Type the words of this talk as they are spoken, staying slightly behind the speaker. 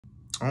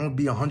I'm gonna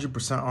be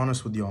 100%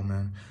 honest with y'all,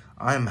 man.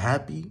 I am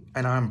happy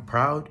and I'm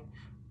proud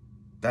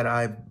that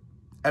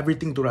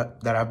everything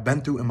that I've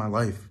been through in my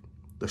life,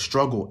 the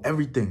struggle,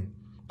 everything,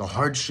 the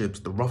hardships,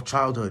 the rough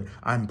childhood,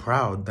 I'm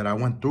proud that I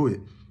went through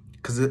it.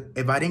 Because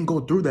if I didn't go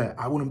through that,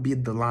 I wouldn't be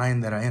the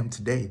lion that I am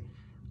today.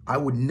 I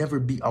would never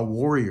be a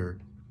warrior.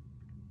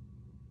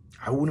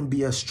 I wouldn't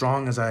be as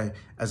strong as I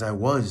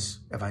was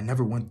if I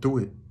never went through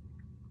it.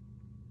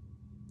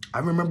 I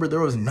remember there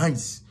was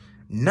nights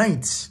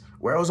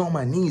where I was on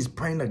my knees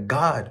praying to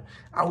God.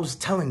 I was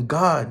telling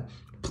God,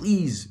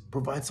 please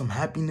provide some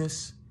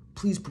happiness.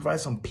 Please provide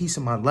some peace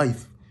in my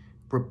life.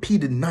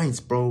 Repeated nights,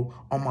 bro,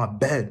 on my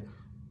bed.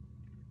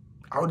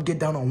 I would get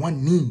down on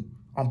one knee,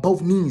 on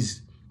both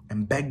knees,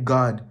 and beg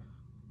God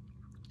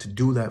to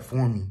do that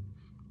for me.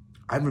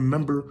 I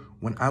remember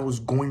when I was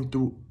going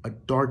through a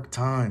dark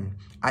time,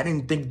 I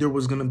didn't think there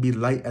was going to be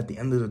light at the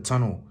end of the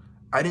tunnel.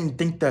 I didn't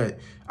think that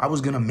I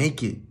was going to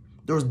make it.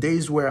 There was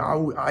days where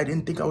I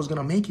didn't think I was going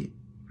to make it.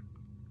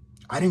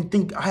 I didn't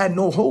think, I had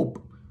no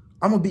hope.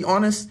 I'm going to be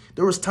honest,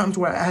 there was times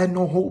where I had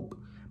no hope.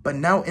 But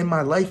now in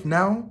my life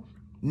now,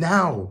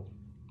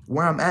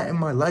 where I'm at in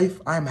my life,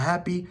 I'm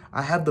happy.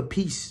 I have the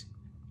peace.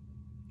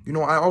 You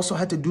know, I also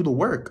had to do the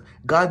work.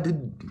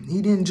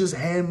 He didn't just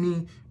hand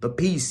me the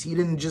peace. He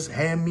didn't just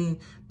hand me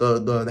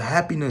the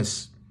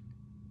happiness.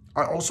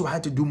 I also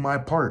had to do my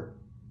part.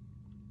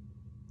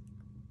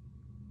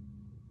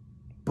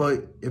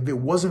 But if it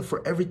wasn't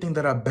for everything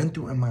that I've been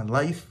through in my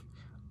life,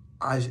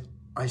 I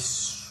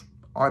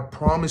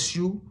promise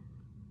you,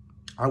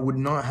 I would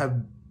not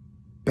have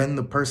been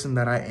the person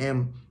that I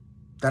am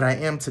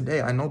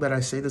today. I know that I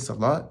say this a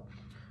lot,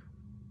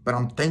 but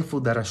I'm thankful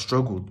that I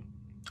struggled.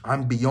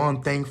 I'm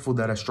beyond thankful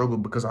that I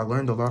struggled because I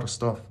learned a lot of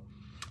stuff.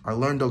 I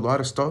learned a lot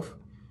of stuff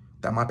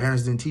that my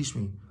parents didn't teach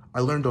me.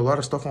 I learned a lot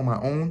of stuff on my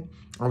own.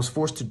 I was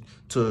forced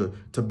to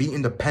be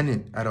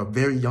independent at a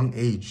very young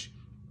age.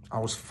 I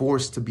was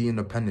forced to be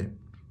independent.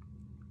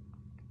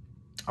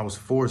 I was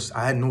forced.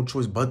 I had no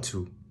choice but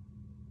to.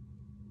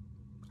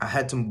 I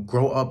had to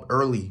grow up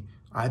early.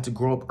 I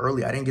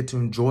didn't get to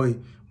enjoy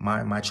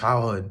my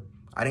childhood.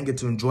 I didn't get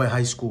to enjoy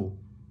high school.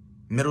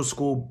 Middle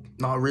school,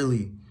 not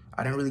really.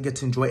 I didn't really get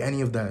to enjoy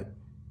any of that.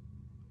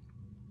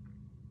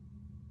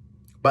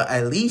 But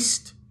at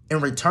least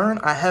in return,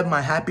 I have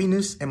my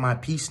happiness and my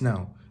peace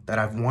now that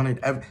I've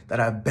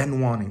been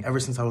wanting ever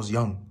since I was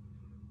young.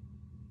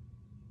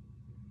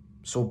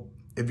 So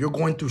if you're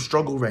going through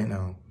struggle right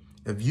now,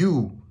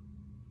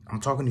 I'm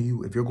talking to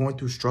you, if you're going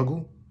through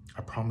struggle,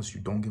 I promise you,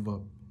 don't give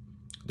up.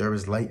 There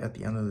is light at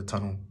the end of the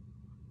tunnel.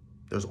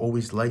 There's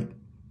always light,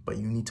 but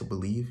you need to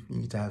believe, you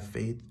need to have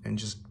faith, and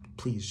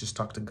please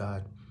talk to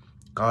God.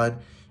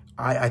 God,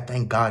 I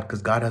thank God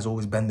because God has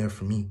always been there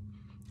for me.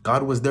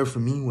 God was there for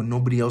me when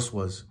nobody else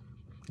was.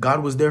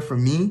 God was there for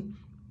me.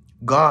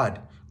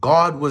 God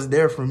was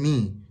there for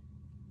me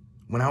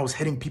when I was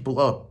hitting people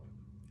up.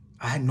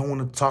 I had no one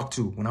to talk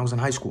to when I was in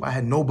high school. I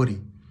had nobody.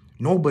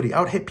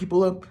 I would hit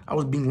people up. I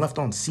was being left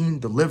on scene,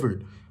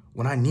 delivered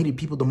when I needed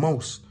people the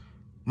most.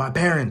 My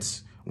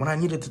parents, when I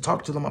needed to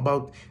talk to them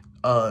about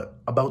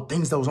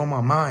things that was on my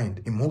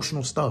mind,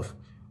 emotional stuff,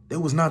 they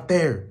was not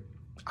there.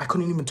 I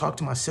couldn't even talk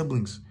to my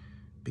siblings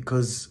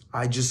because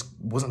I just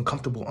wasn't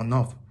comfortable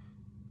enough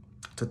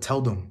to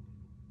tell them.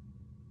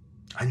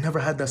 I never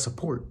had that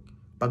support,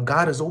 but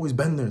God has always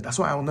been there. That's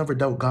why I'll never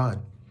doubt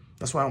God.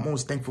 That's why I'm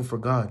always thankful for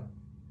God.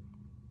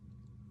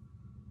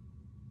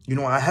 You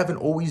know, I haven't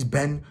always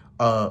been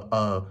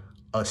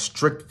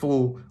strict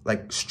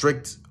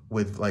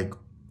with like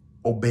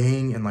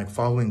obeying and like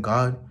following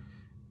God.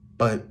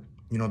 But,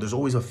 you know, there's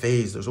always a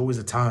phase. There's always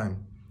a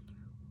time.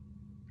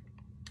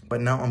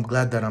 But now I'm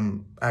glad that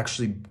I'm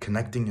actually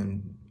connecting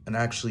and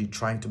actually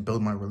trying to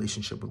build my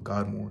relationship with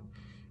God more.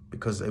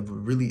 Because if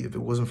it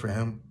wasn't for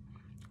him,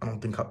 I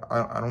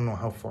don't know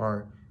how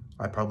far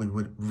I probably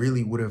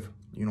would have,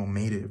 you know,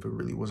 made it if it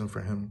really wasn't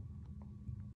for him.